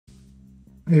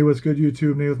Hey, what's good,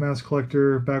 YouTube? Nate with Mass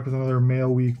Collector, back with another Mail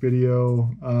Week video.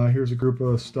 Here's a group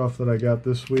of stuff that I got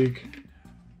this week.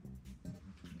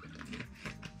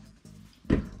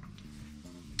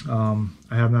 I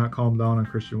have not calmed down on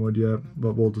Christian Wood yet,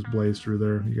 but we'll just blaze through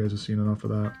there. You guys have seen enough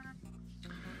of that.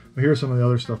 But here's some of the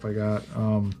other stuff I got.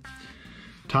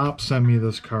 TOPPS sent me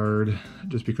this card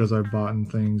just because I've bought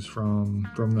things from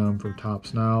them for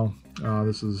TOPPS Now.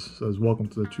 This says welcome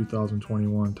to the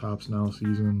 2021 TOPPS Now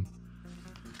season.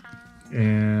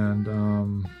 And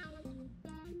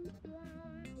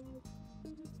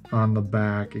on the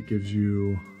back it gives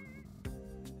you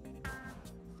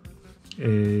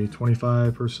a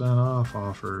 25% off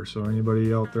offer. So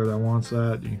anybody out there that wants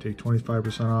that, you can take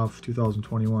 25% off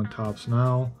 2021 TOPPS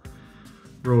Now.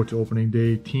 Road to opening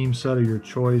day team set of your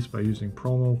choice by using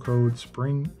promo code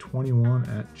SPRING21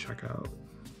 at checkout.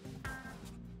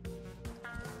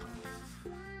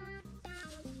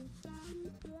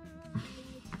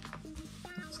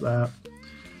 That.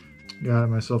 Got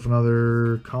myself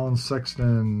another Colin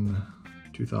Sexton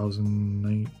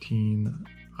 2019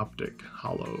 Optic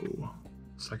Hollow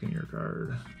second year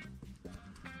card.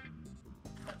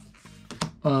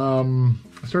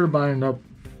 I started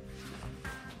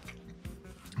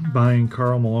buying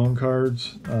Karl Malone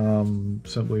cards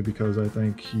simply because I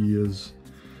think he is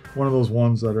one of those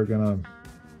ones that are gonna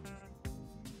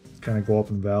kind of go up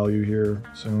in value here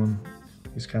soon.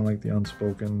 He's kind of like the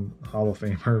unspoken Hall of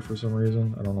Famer for some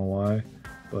reason. I don't know why,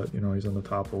 but you know, he's on the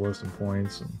top of the list in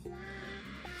points and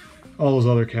all those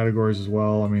other categories as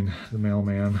well. I mean, the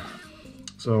mailman.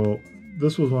 So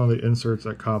this was one of the inserts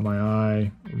that caught my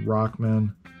eye.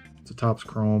 Rockman. It's a TOPPS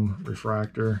Chrome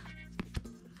refractor.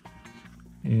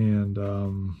 And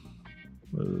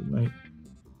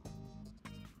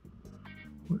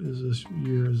what is this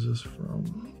year is this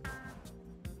from?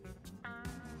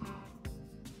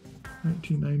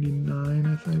 1999,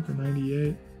 I think, or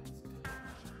 98.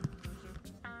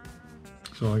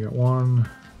 So I got 1,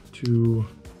 2,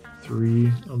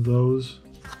 3 of those.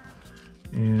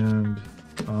 And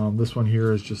this one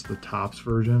here is just the TOPPS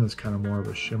version. It's kind of more of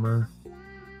a shimmer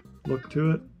look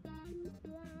to it.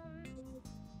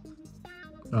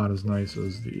 Not as nice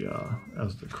as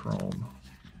the chrome.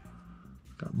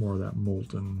 Got more of that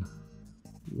molten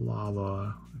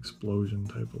lava explosion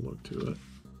type of look to it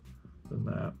than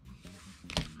that.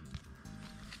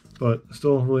 But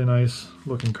still really nice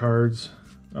looking cards.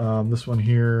 This one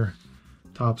here,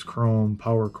 TOPPS Chrome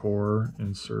Power Core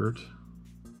insert.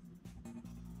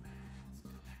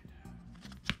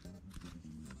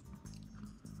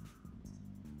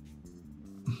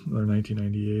 Another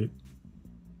 1998.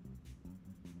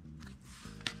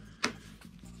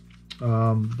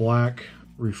 Black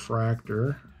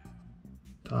refractor,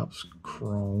 TOPPS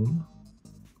Chrome.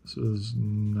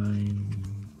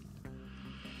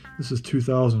 This is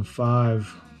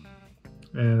 2005,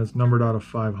 and it's numbered out of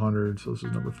 500, so this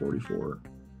is number 44.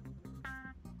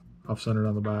 Off-centered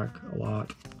on the back a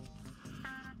lot.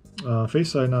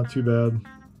 Face side, not too bad.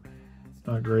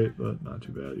 Not great, but not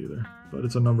too bad either. But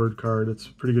it's a numbered card. It's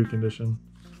pretty good condition.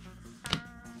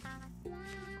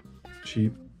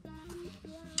 Cheap.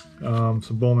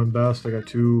 Some Bowman Best. I got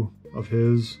 2 of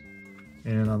his,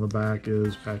 and on the back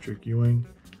is Patrick Ewing.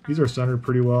 These are centered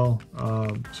pretty well.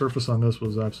 Surface on this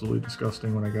was absolutely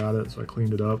disgusting when I got it, so I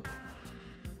cleaned it up.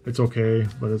 It's okay,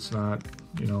 but it's not,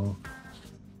 you know,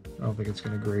 I don't think it's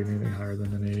going to grade anything higher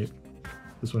than an 8.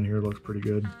 This one here looks pretty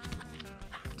good.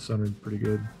 It's centered pretty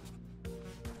good.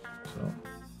 So,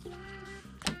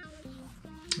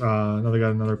 got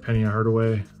another Penny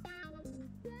Hardaway.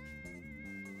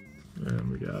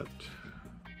 And we got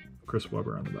Chris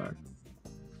Webber on the back.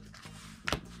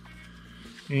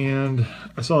 And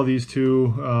I saw these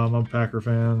two. I'm a Packer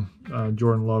fan.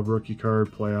 Jordan Love rookie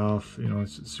card playoff. You know,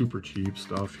 it's super cheap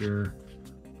stuff here,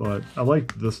 but I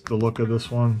like the look of this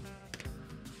one.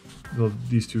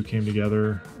 These two came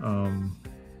together.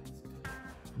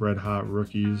 Red hot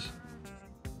rookies.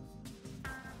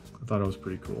 I thought it was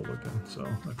pretty cool looking, so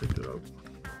I picked it up.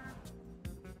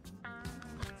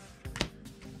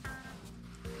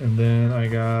 And then I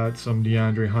got some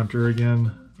DeAndre Hunter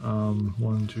again.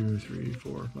 1, 2, 3,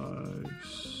 4, 5,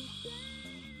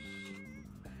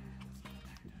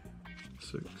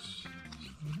 6,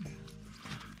 7,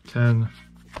 10,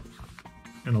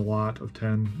 and a lot of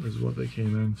 10 is what they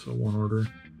came in, so one order.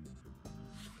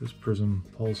 This Prism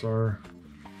Pulsar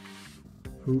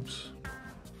hoops.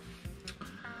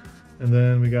 And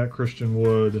then we got Christian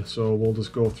Wood, so we'll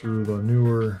just go through the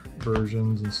newer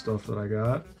versions and stuff that I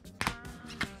got,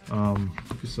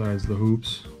 besides the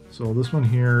hoops. So this one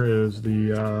here is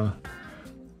the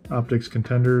Optics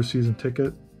Contenders season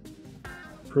ticket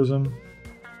Prism.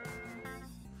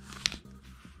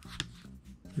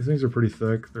 These things are pretty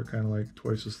thick. They're kind of like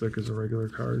twice as thick as a regular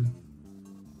card.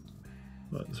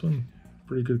 But this one,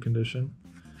 pretty good condition.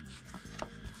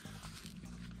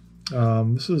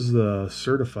 This is the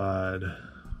certified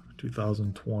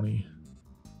 2020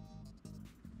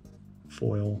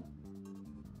 foil.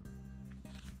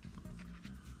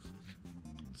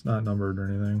 It's not numbered or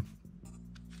anything.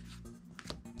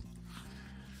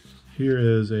 Here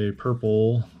is a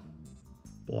purple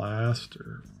blast,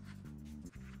 or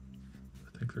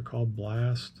I think they're called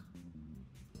blast.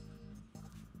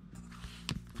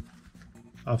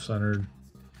 Off-centered.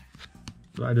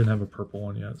 But I didn't have a purple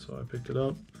one yet, so I picked it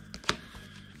up.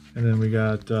 And then we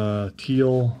got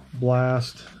teal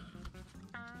blast,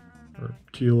 or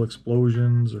teal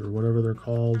explosions, or whatever they're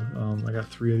called. I got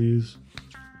 3 of these.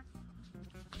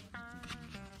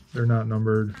 They're not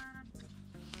numbered.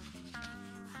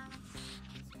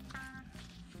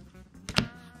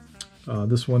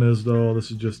 This one is, though.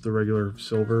 This is just the regular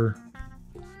silver.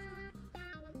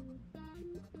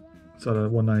 It's out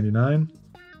of $1.99.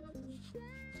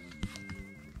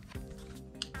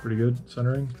 Pretty good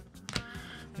centering.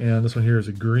 And this one here is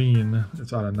a green.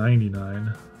 It's out of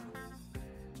 $99.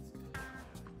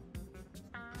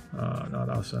 Not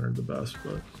off-centered the best,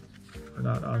 but, or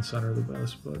not on-center the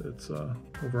best, but it's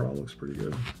overall looks pretty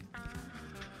good.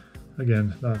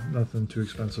 Again, nothing too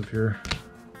expensive here.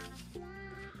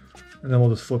 And then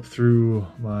we'll just flip through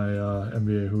my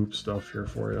NBA hoop stuff here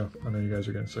for you. I know you guys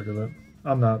are getting sick of it.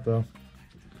 I'm not, though.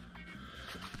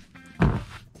 All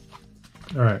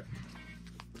right.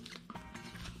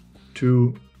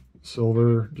 2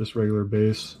 silver, just regular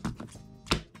base.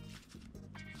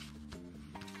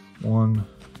 1,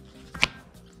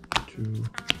 2, 3,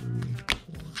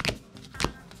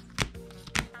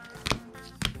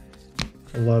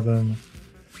 4, 11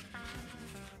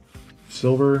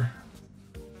 silver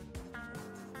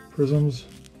prisms,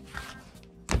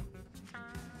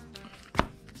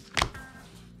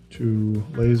 2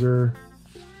 laser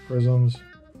prisms,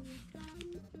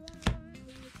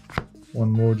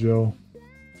 1 mojo,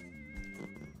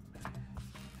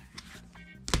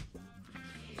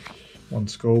 1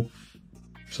 scope,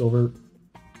 silver,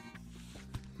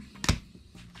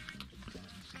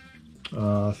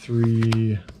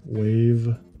 3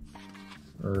 wave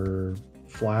or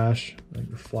flash, like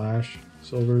the flash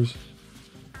silvers.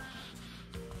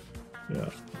 Yeah.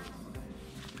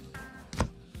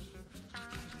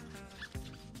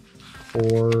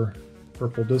 4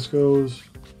 purple discos.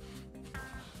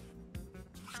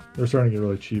 They're starting to get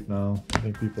really cheap now. I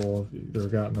think people have either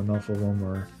gotten enough of them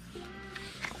or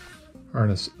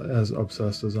aren't as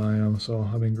obsessed as I am, so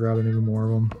I've been grabbing even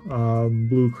more of them.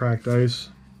 Blue cracked ice.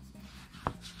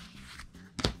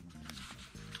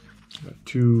 Got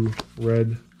 2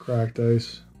 red cracked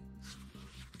ice.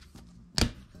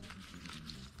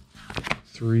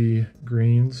 3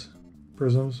 greens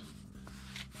prisms.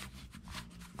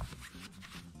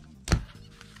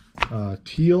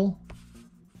 Teal,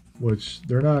 which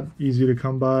they're not easy to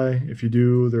come by. If you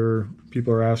do,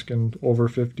 people are asking over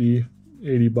 50,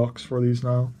 80 bucks for these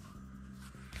now.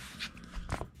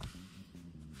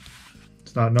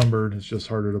 It's not numbered, it's just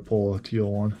harder to pull a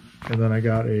teal one. And then I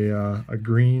got a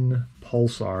green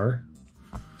pulsar,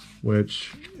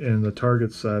 which in the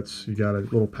target sets, you got a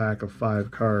little pack of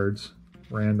 5 cards,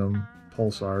 random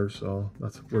pulsars, so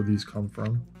that's where these come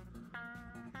from.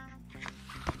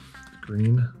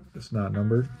 Green, it's not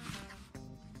numbered.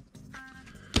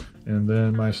 And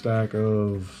then my stack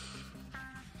of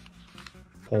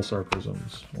pulsar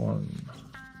prisms. 1,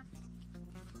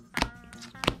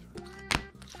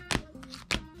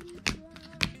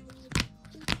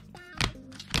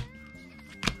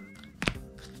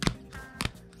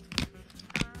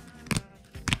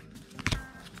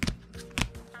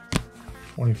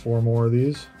 24 more of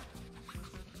these.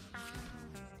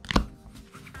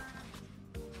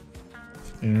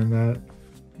 And that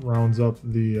rounds up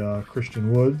the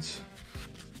Christian Woods.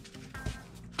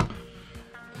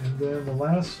 And then the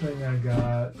last thing I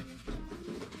got,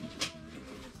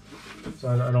 so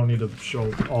I don't need to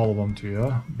show all of them to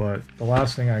you, but the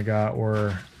last thing I got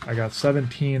I got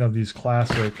 17 of these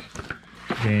classic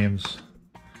games,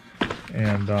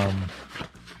 and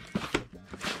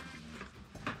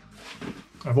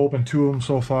I've opened 2 of them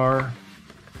so far,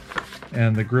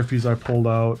 and the Griffeys I pulled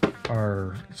out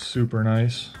are super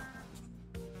nice.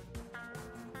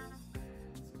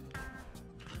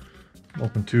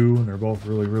 Open 2, and they're both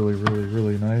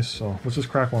really nice. So let's just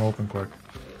crack one open quick.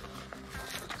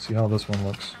 See how this one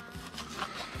looks.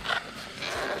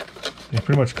 They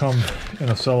pretty much come in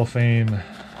a cellophane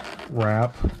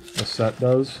wrap. The set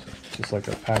does, just like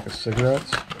a pack of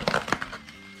cigarettes,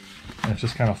 and it's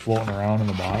just kind of floating around in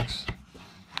the box.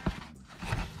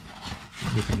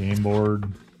 Get the game board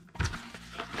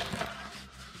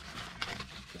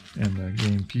and the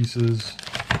game pieces.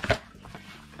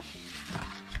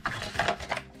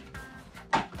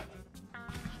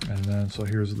 And then so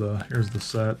here's the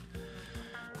set.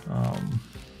 I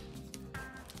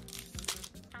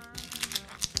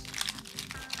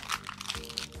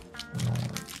don't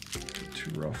want to get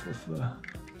too rough with the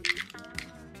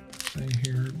thing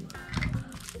here.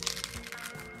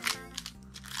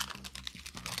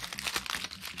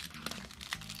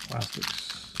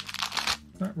 Plastics,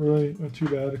 not really not too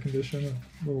bad a condition,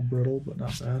 a little brittle, but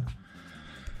not bad.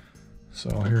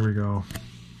 So here we go.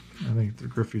 I think the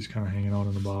Griffey's kind of hanging out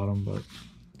in the bottom, but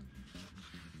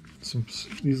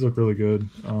these look really good.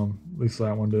 At least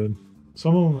that one did.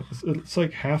 Some of them, it's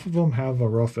like half of them have a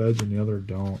rough edge and the other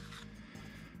don't.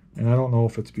 And I don't know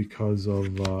if it's because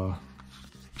of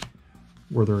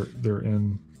where they're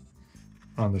in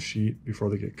on the sheet before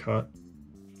they get cut.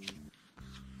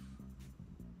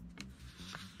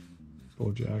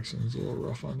 Bo Jackson's a little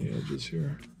rough on the edges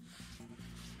here.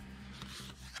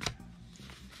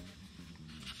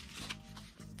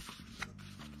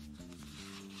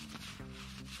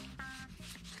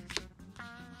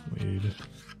 Wade.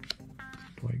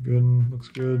 Dwight Gooden looks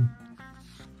good.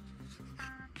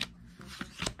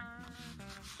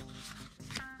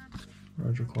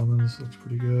 Roger Clemens looks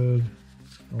pretty good.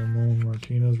 Ramon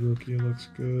Martinez rookie looks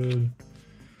good.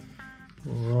 A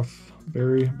little rough.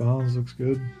 Barry Bonds looks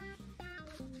good.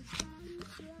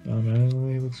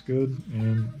 Mattingly looks good.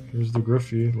 And here's the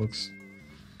Griffey. Looks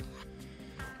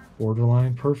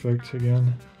borderline perfect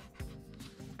again.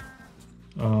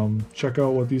 Check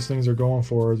out what these things are going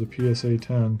for as a PSA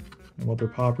 10 and what their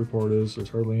pop report is. There's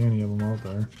hardly any of them out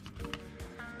there.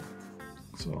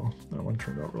 So that one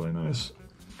turned out really nice.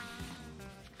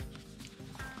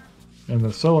 And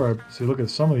the seller, see, look at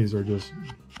some of these are just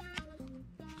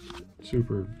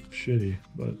super shitty,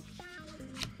 but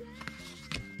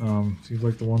seems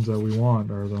like the ones that we want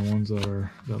are the ones that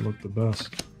look the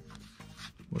best,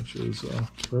 which is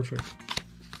perfect.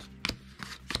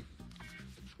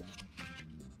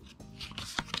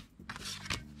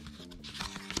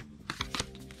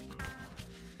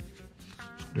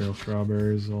 Daryl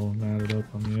Strawberry's all matted up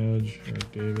on the edge.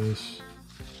 Eric Davis.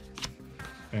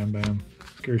 Bam Bam.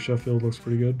 Gary Sheffield looks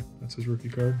pretty good. That's his rookie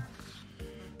card.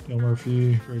 Dale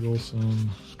Murphy, Greg Olson,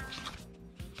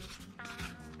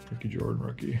 Ricky Jordan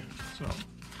rookie.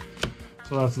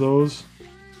 So that's those.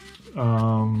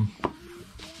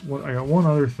 What I got one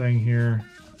other thing here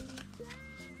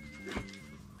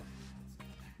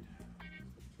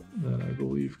that I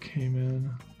believe came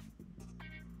in.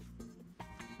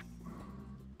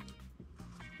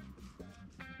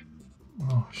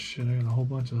 Oh shit, I got a whole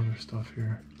bunch of other stuff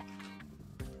here.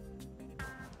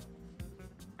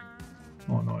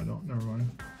 Oh no, I don't. Never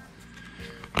mind.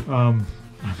 I'm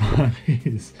on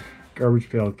these Garbage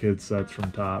Pail Kids sets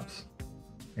from TOPPS.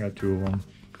 I got two of them.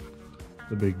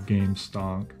 The big game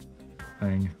stonk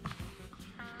thing.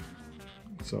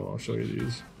 So I'll show you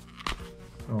these.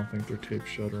 I don't think they're taped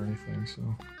shut or anything,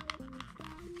 so.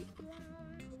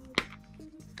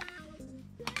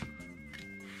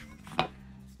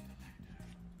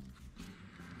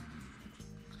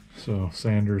 So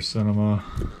Sanders Cinema.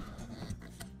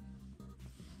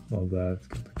 Love that. It's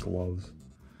got the gloves.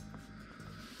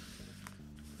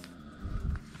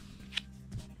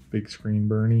 Big Screen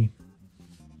Bernie.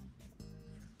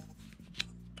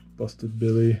 Busted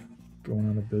Billy. Going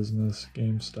out of business.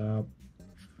 GameStop.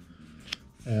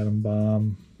 Adam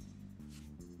Bomb.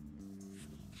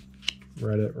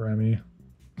 Reddit Remy.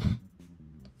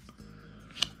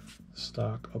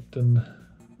 Stock Upton.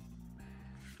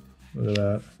 Look at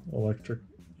that. Electric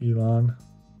Elon.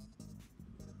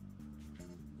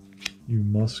 You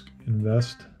Must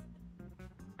Invest.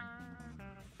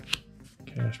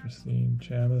 Cash Machine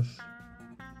Chamath.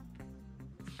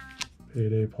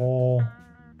 Payday Paul.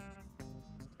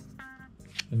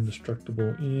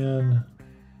 Indestructible Ian.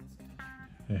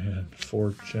 And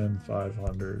Fortune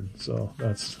 500. So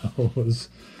that's those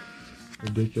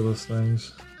ridiculous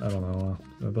things. I don't know.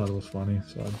 I thought it was funny,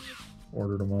 so I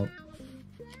ordered them up.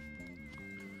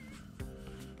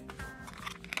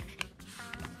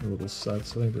 Little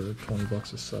sets. I think they're 20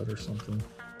 bucks a set or something.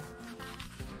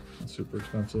 Not super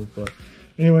expensive, but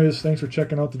anyways, thanks for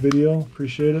checking out the video.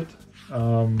 Appreciate it.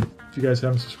 If you guys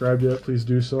haven't subscribed yet, please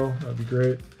do so. That'd be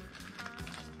great.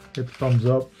 Hit the thumbs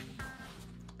up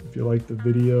if you like the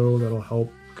video. That'll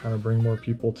help kind of bring more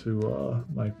people to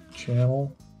my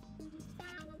channel,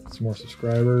 get some more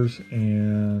subscribers,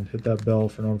 and hit that bell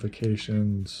for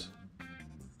notifications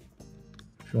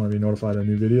if you want to be notified of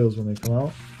new videos when they come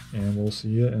out. And we'll see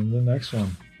you in the next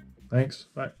one. Thanks.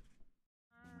 Bye.